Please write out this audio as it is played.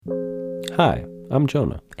Hi, I'm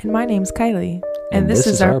Jonah. And my name's Kylie. And this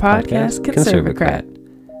is our podcast, Conservocrat.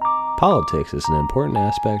 Politics is an important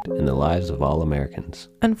aspect in the lives of all Americans.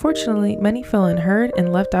 Unfortunately, many feel unheard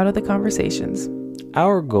and left out of the conversations.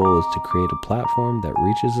 Our goal is to create a platform that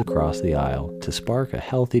reaches across the aisle to spark a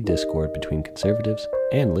healthy discord between conservatives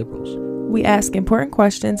and liberals. We ask important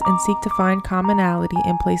questions and seek to find commonality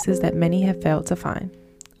in places that many have failed to find.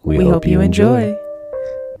 We hope you enjoy.